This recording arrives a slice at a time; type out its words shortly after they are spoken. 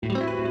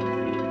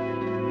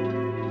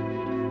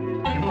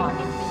Talk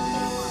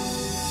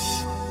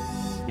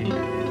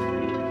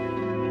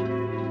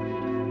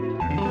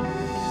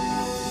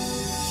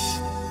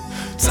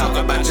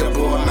about your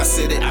boy, my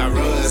city, I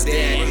runs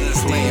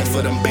that. Playing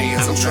for them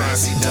bands, I'm trying to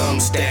see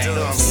dumb stack.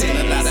 Send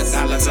a lot of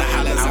dollars, I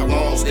hollers, I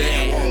want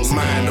that.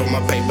 Mind on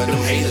my paper,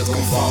 them haters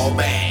gon' fall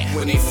back.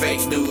 When these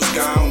fake dudes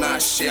gone, I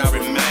shall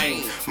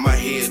remain. My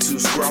head too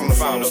strong to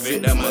fall a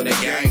victim of the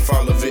gang.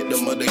 Fall a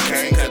victim of the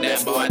gang, cause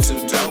that boy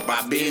too dope.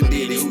 I been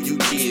did it, who you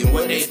kidding,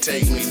 what they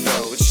take me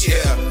for?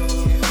 Yeah,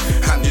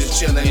 I'm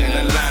just chillin' in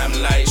the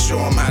limelight. Show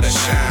 'em how to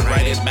shine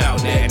right, it's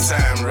about that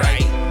time,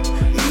 right?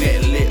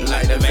 Net lit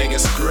like the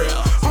Vegas grill.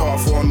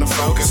 Hard for 'em to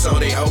focus, so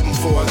they open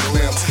for a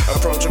glimpse.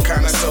 Approach 'em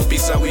kinda soapy,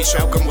 so we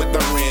choke 'em with the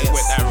rinse.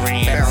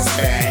 Bounce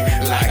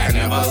back like I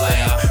never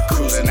left.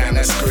 Cruising down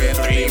the script,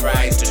 3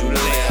 rights, 2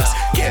 lefts.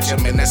 Catch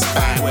 'em in the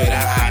spot with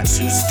a hot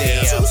 2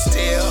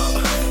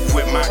 still.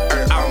 With my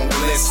earth on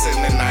glisten,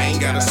 and I ain't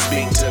gotta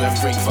speak to the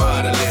freak for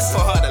her to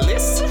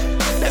listen.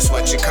 That's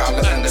what you call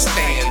it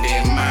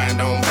understanding.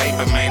 Mind on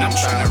paper, man, I'm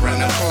tryna run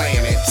the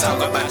planet. Talk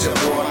about your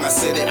boy, my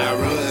city, I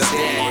runs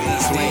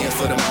that. Playing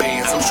for the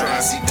bands, I'm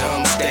tryna see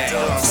dumb stack.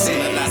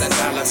 Send a lot of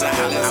dollars, I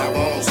hollers, I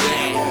want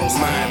that.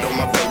 Mind on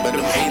my paper,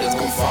 them haters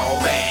gon' fall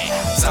back.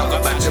 Talk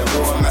about your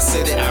boy, my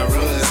city, I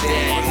runs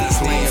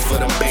that. Playing for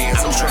the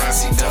bands, I'm tryna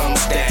see dumb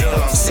stack.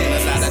 Send a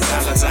lot of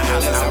dollars, I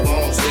hollers, I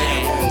want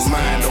that.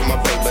 Mind on my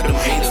paper, them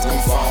haters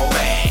gon' fall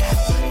back.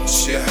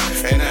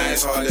 Yeah, and now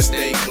it's hard to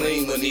stay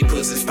clean when these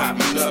pussies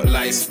popping up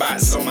like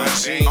spots on my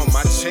jeans.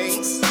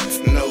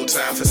 No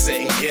time for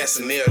second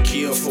guessing. They'll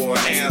kill for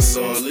an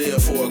answer or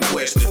live for a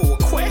question.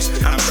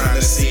 I'm trying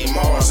to see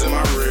Mars in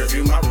my rear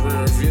view.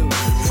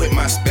 With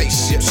my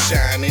spaceship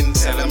shining,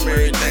 tell 'em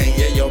everything.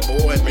 Yeah, your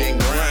boy been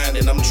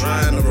grinding. I'm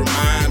trying to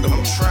remind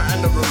 'em.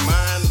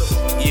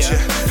 Yeah,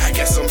 I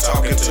guess I'm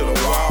talking to the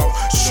wall.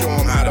 Show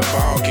 'em how to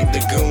ball, keep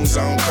the goons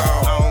on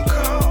call.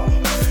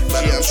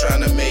 Yeah, I'm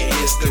tryna make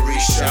history.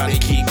 Shawty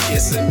keep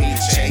kissing me.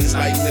 Chains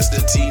like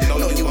Mr. T.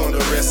 Know you want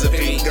the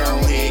recipe. Go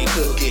ahead,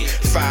 cook it.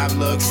 5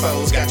 look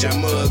foes, got your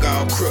mug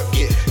all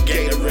crooked.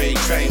 Gatorade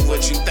train,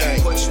 what you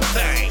think?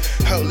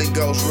 Holy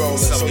Ghost rolling,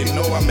 so you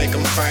know I make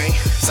 'em faint.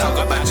 Talk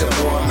about your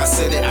boy, my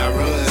city, I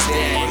runs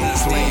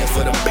that. Playing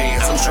for the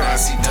bands, I'm tryna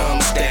see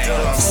dumb stack.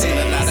 Send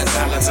a lot of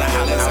dollars, I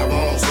hollers, I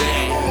want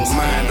that.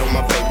 Mind on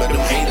my paper,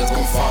 them haters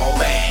gon' fall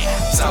back.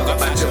 Talk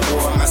about your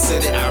boy, my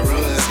city, I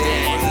runs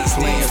that.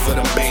 Playing for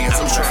the bands,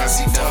 I'm tryna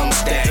see dumb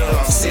stack.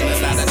 Send